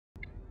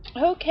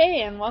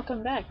Okay, and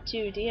welcome back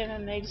to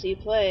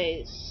DMMXZ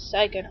Plays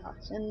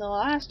Psychonauts. In the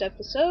last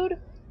episode,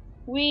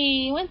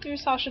 we went through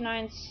Sasha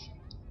Nine's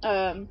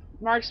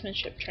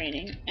marksmanship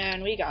training,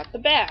 and we got the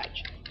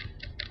badge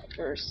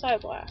for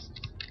Psyblast.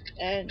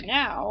 And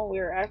now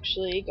we're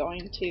actually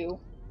going to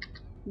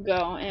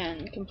go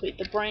and complete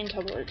the brain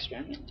tumbler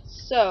experiment.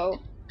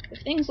 So,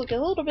 if things look a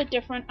little bit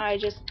different, I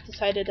just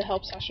decided to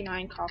help Sasha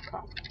Nine cough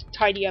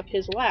tidy up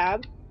his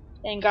lab,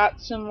 and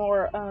got some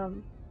more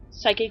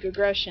psychic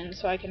regression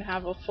so I can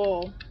have a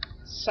full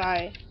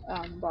psi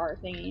bar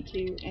thingy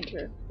to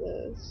enter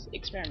this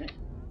experiment.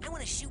 I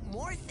want to shoot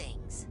more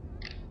things.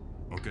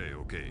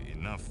 Okay,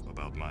 enough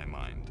about my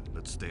mind.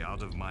 Let's stay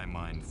out of my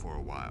mind for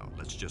a while.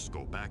 Let's just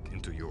go back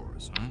into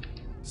yours, huh?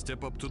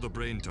 Step up to the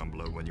brain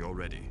tumbler when you're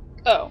ready.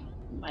 Oh,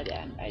 my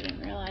bad. I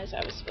didn't realize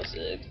I was supposed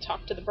to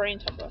talk to the brain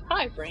tumbler.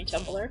 Hi, brain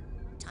tumbler.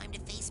 Time to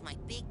face my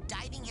big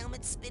diving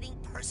helmet spitting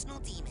personal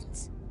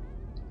demons.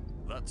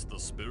 That's the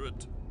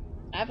spirit.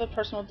 I have a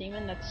personal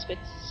demon that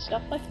spits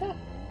stuff like that?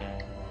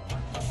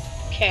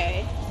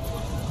 Okay.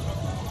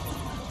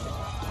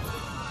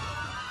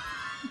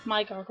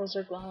 My goggles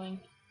are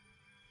glowing.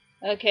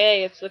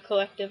 Okay, it's the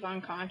collective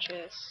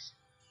unconscious.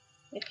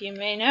 If you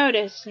may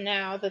notice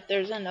now that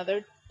there's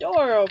another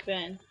door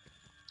open.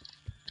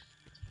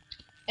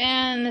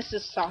 And this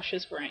is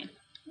Sasha's brain.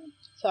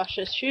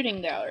 Sasha's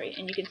shooting gallery.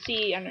 And you can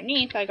see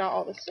underneath I got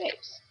all the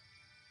safes,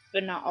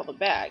 but not all the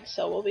bags.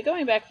 So we'll be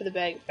going back for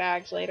the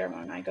bags later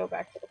when I go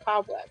back to the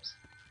cobwebs.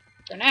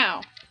 For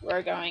now,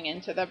 we're going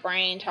into the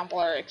brain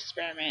tumbler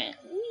experiment.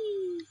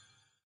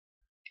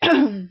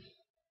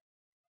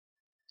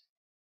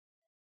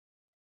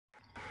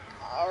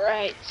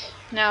 Alright,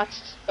 now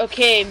it's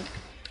okay,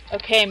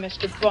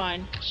 Mr.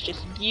 Bun. It's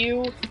just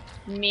you,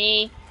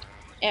 me,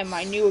 and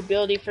my new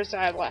ability for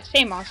Psyblast.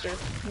 Hey, monster.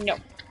 No.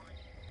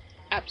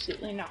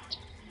 Absolutely not.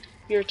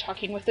 You're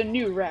talking with a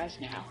new Raz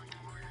now.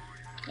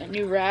 A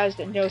new Raz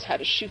that knows how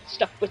to shoot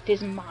stuff with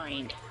his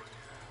mind.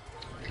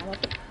 I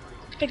want the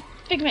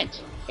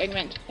Figment.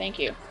 Figment, thank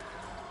you.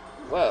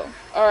 Whoa.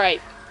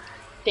 Alright.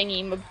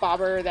 Thingy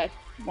mabobber that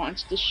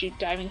wants to shoot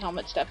diving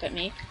helmet stuff at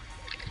me.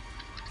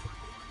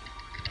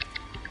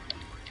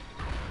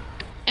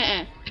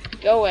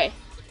 Go away.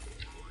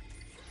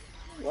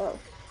 Whoa.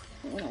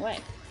 It went away.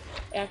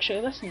 It actually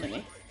listened to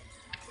me.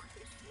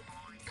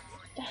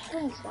 What the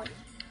hell is that?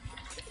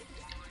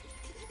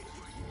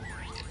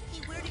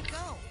 Hey, where'd it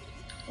go?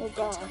 Oh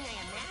gosh. Tell me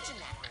I imagine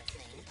that whole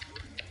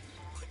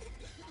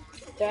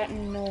thing. That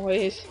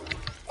noise.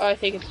 Oh, I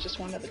think it's just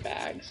one of the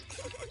bags.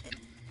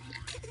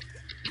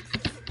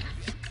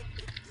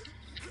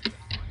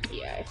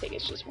 Yeah, I think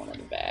it's just one of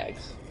the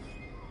bags.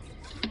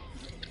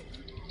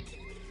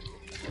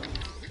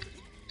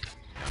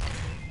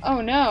 Oh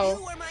no!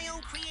 You are my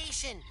own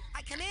creation.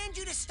 I command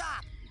you to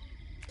stop.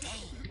 Dang,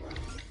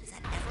 does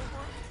that ever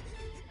work?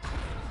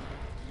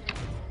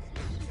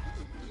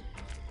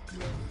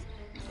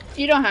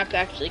 You don't have to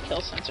actually kill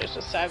sensors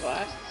with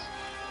Psyblasts.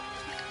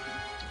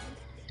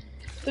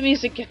 The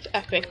music gets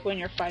epic when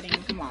you're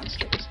fighting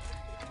monsters.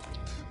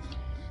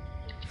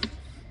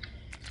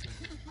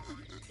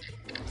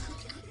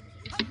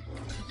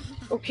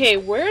 Okay,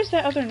 where is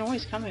that other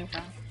noise coming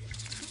from?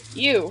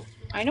 You.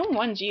 I know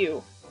one's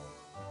you.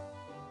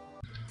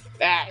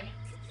 Bag.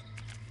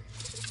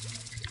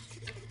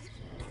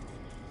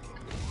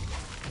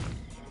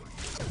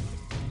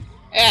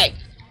 Hey!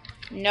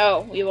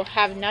 No, we will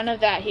have none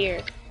of that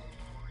here.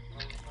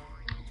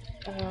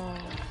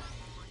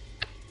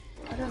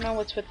 I don't know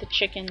what's with the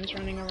chickens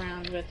running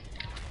around with.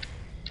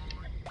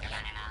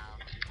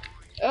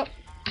 Oh,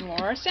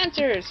 more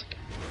sensors!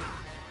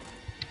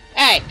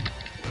 Hey!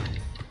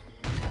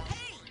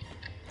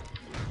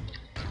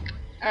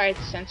 Alright,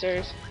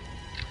 sensors.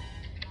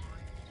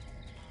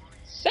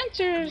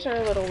 Sensors are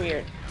a little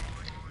weird.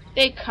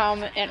 They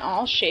come in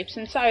all shapes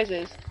and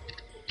sizes.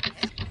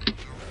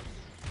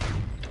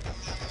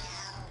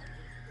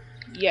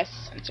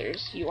 Yes,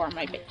 sensors, you are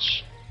my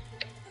bitch.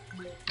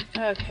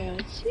 Okay,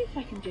 let's see if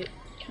I can get...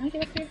 Can I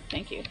get up here?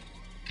 Thank you.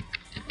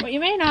 What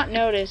you may not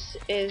notice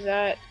is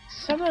that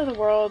some of the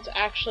worlds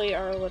actually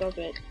are a little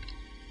bit...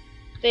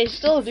 They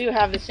still do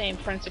have the same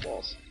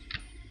principles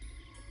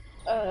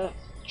of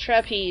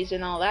trapeze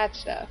and all that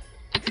stuff.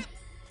 I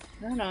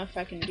don't know if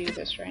I can do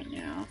this right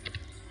now.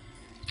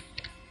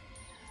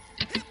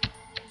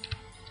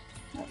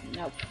 Oh,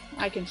 nope.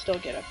 I can still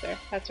get up there.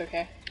 That's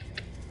okay.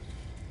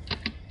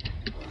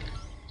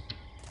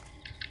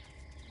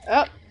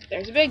 Oh,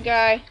 there's a big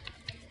guy.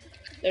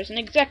 There's an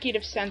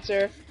executive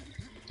sensor.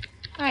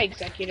 Hi,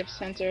 executive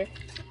sensor.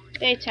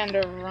 They tend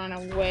to run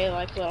away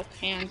like little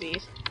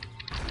pansies.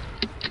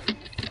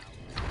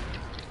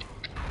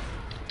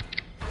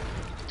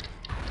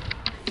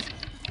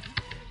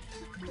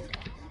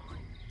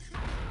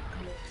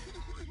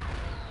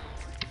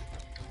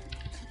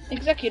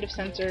 Executive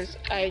sensors,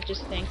 I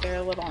just think they're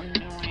a little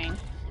annoying.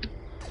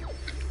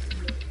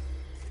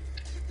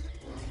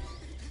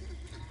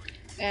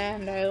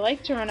 And I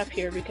like to run up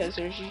here because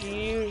there's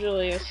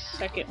usually a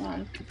second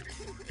one.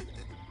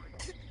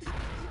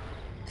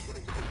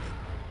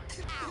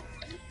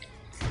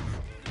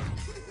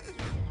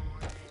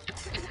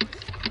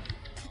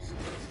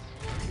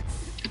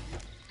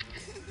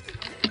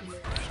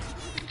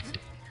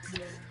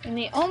 And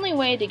the only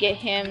way to get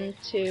him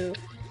to...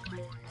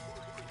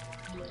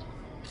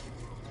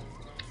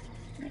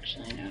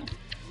 Actually, no.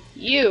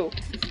 You!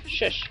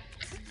 Shush.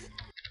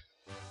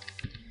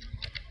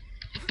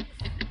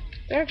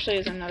 There actually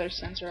is another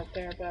sensor up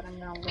there, but I'm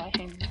gonna let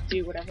him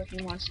do whatever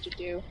he wants to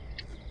do.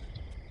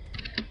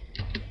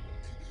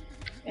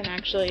 And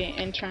actually,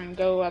 in turn,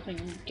 go up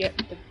and get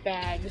the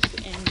bags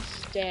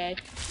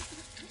instead.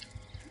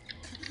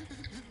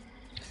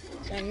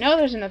 So I know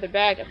there's another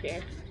bag up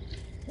here.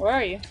 Where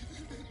are you?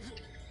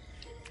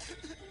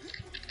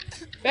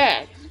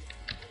 Bag.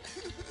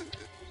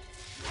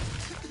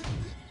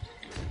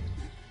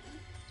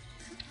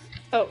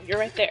 Oh, you're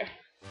right there.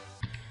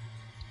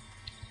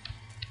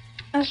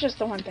 That's just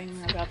the one thing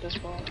about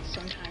this world.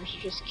 Sometimes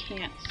you just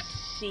can't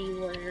see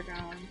where you're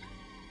going.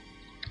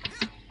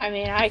 I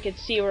mean, I could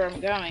see where I'm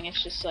going.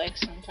 It's just like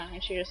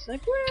sometimes you're just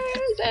like,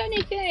 where is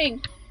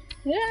anything?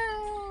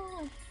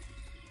 Yeah.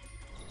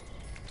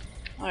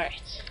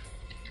 Alright.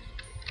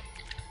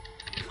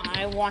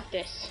 I want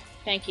this.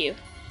 Thank you.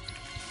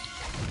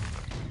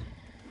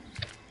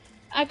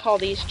 I call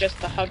these just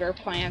the hugger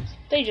plants.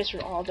 They just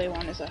all they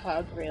want is a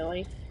hug,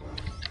 really.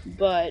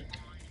 But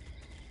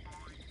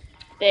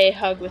they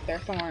hug with their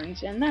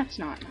thorns, and that's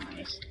not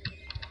nice.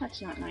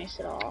 That's not nice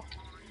at all.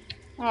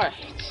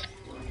 Alright.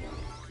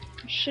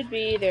 Should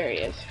be, there he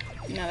is.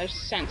 Another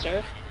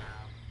sensor.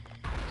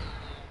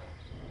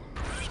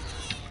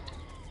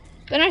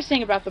 The nice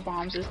thing about the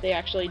bombs is they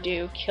actually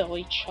do kill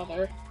each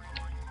other.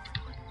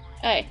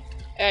 Hey,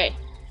 hey.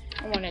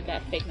 I wanted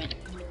that figment.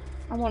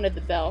 I wanted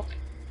the bell.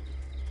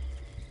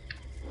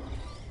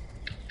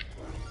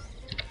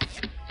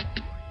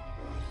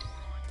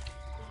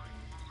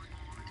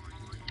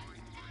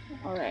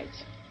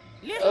 Alright.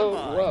 Little boy,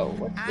 whoa,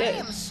 what's I this?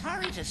 am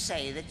sorry to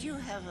say that you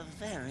have a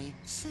very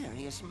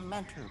serious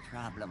mental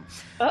problem.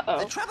 Uh-oh.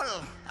 The trouble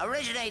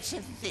originates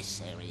in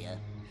this area.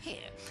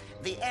 Here.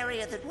 The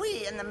area that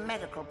we in the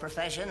medical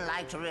profession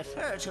like to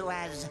refer to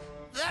as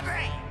the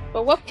brain.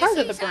 But what part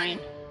You of the see, son, brain?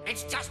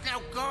 It's just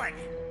no good.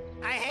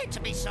 I hate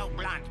to be so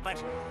blunt,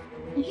 but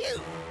you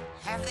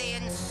have the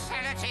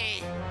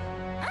insanity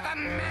of a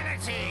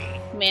manatee.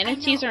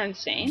 Manatees are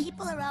insane?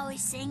 People are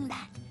always saying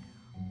that.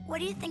 What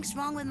do you think's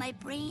wrong with my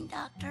brain,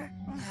 Doctor?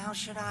 How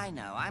should I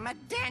know? I'm a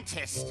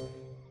dentist.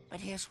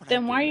 But here's what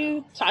Then I why are do you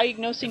know.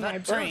 diagnosing If my a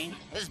brain?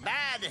 tooth is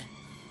bad,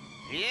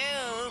 you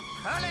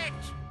pull it.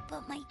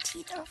 But my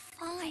teeth are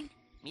fine.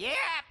 Yep,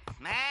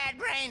 mad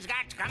brain's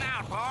got to come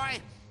out, boy.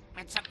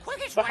 It's the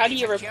quickest But way how do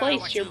you to cure replace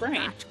what your you've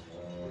brain? got.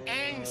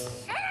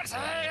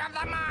 Insanity of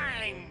the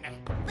mind.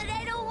 But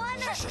I don't wanna.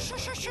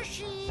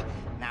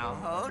 Now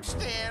hold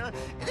still.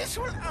 This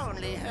will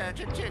only hurt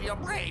until your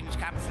brains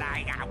come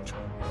flying out.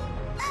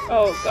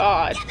 Oh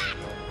god.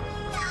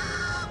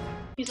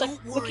 He's like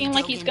Don't worry, looking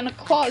like he's Dogen. gonna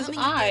claw I'm his coming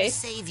in there eye. to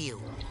save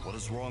you. What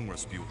is wrong,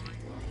 Rasputin?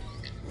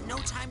 No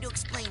time to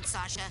explain,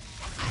 Sasha.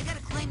 I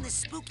gotta claim this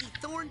spooky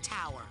thorn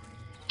tower.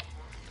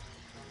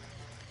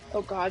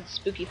 Oh god,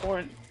 spooky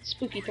thorn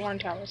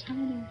towers. How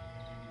many?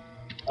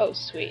 Oh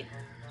sweet.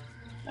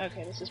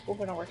 Okay, this is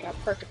gonna work out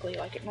perfectly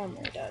like it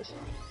normally does.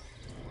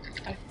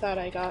 I thought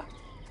I got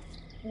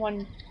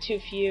one too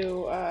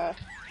few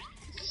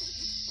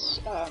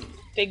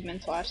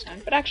figments last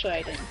time, but actually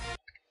I didn't.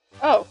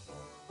 Oh,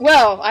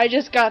 well, I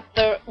just got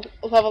the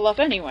level up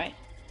anyway.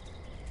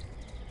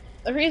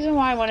 The reason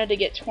why I wanted to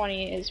get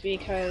 20 is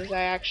because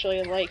I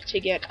actually like to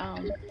get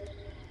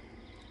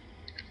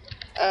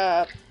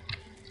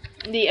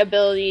the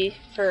ability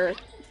to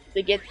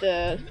get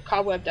the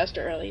cobweb dust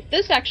early.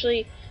 This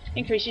actually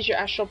increases your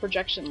astral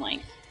projection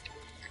length.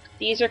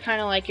 These are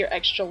kind of like your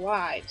extra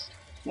lives.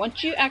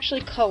 Once you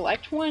actually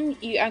collect one,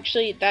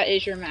 that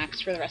is your max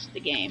for the rest of the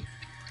game.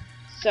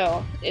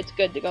 So it's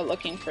good to go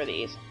looking for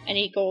these.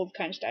 Any gold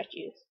kind of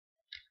statues.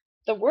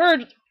 The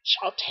word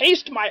shall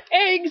taste my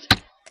eggs.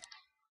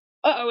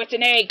 Uh-oh, it's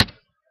an egg.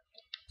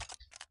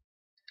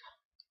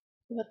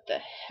 What the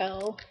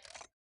hell?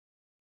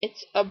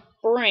 It's a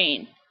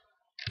brain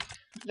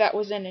that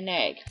was in an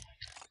egg.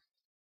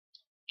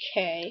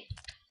 Okay.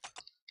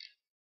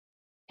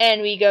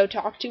 And we go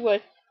talk to a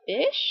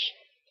fish?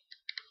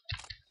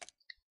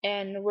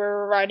 And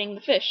we're riding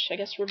the fish. I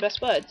guess we're best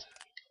buds.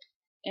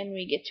 And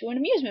we get to an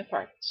amusement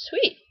park.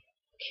 Sweet.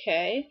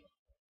 Okay.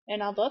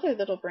 And all the other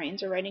little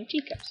brains are riding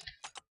teacups.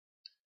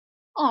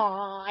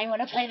 Aw, I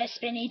want to play the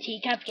spinny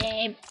teacup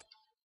game.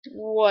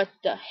 What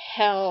the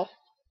hell?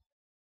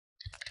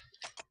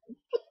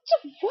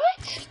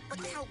 What? What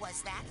the hell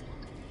was that?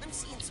 I'm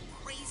seeing some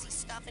crazy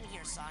stuff in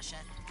here, Sasha.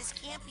 This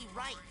can't be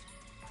right.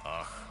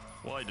 Ach,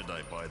 why did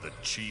I buy the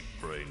cheap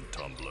brain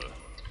tumbler?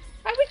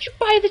 Why would you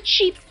buy the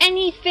cheap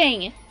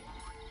anything?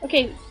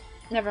 Okay,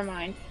 never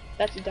mind.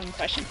 That's a dumb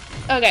question.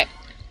 Okay,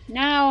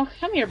 now,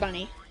 come here,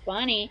 Bunny.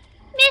 Bunny.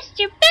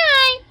 Mr.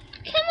 Bun!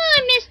 Come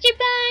on, Mr.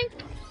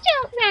 Bun!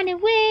 Don't run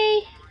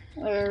away!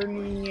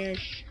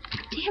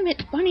 Damn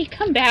it, Bunny,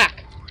 come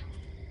back!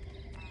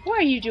 Why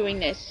are you doing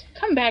this?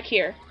 Come back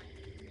here.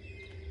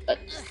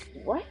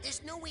 What?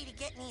 There's no way to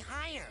get any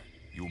higher.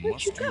 You Where'd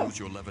must you go? use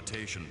your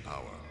levitation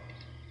power.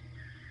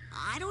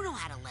 I don't know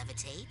how to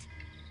levitate.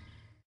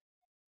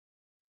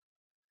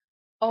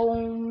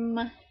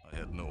 I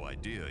had no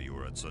idea you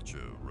were at such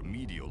a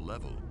remedial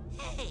level.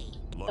 Hey,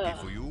 Lucky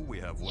for you, we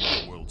have one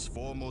of the world's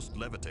foremost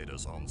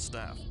levitators on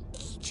staff.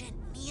 Agent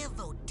Mia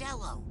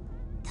Vodello,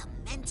 the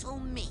mental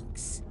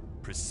minx.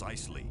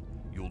 Precisely.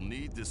 You'll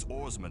need this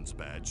oarsman's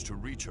badge to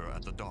reach her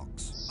at the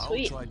docks.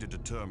 Sweet. I'll try to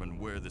determine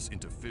where this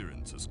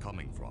interference is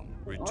coming from.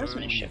 Return when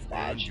oarsmanship you've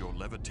badge. earned your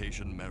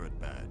levitation merit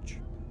badge.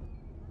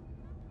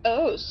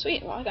 Oh,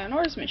 sweet. Well, I got an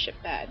oarsmanship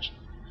badge.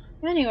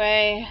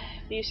 Anyway,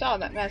 if you saw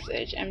that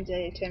message,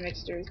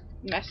 MJ10Mixter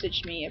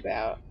messaged me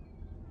about,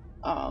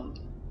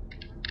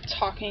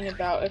 talking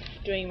about if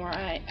doing more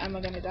I'm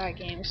Gonna Die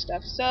game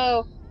stuff.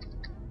 So,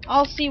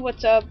 I'll see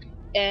what's up,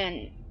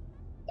 and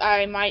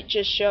I might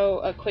just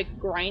show a quick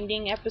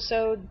grinding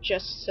episode,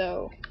 just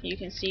so you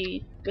can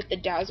see with the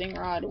dowsing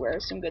rod where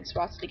some good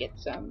spots to get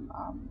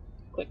some,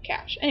 quick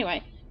cash.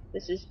 Anyway,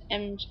 this is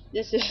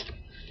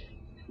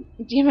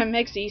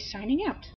DMMXE signing out.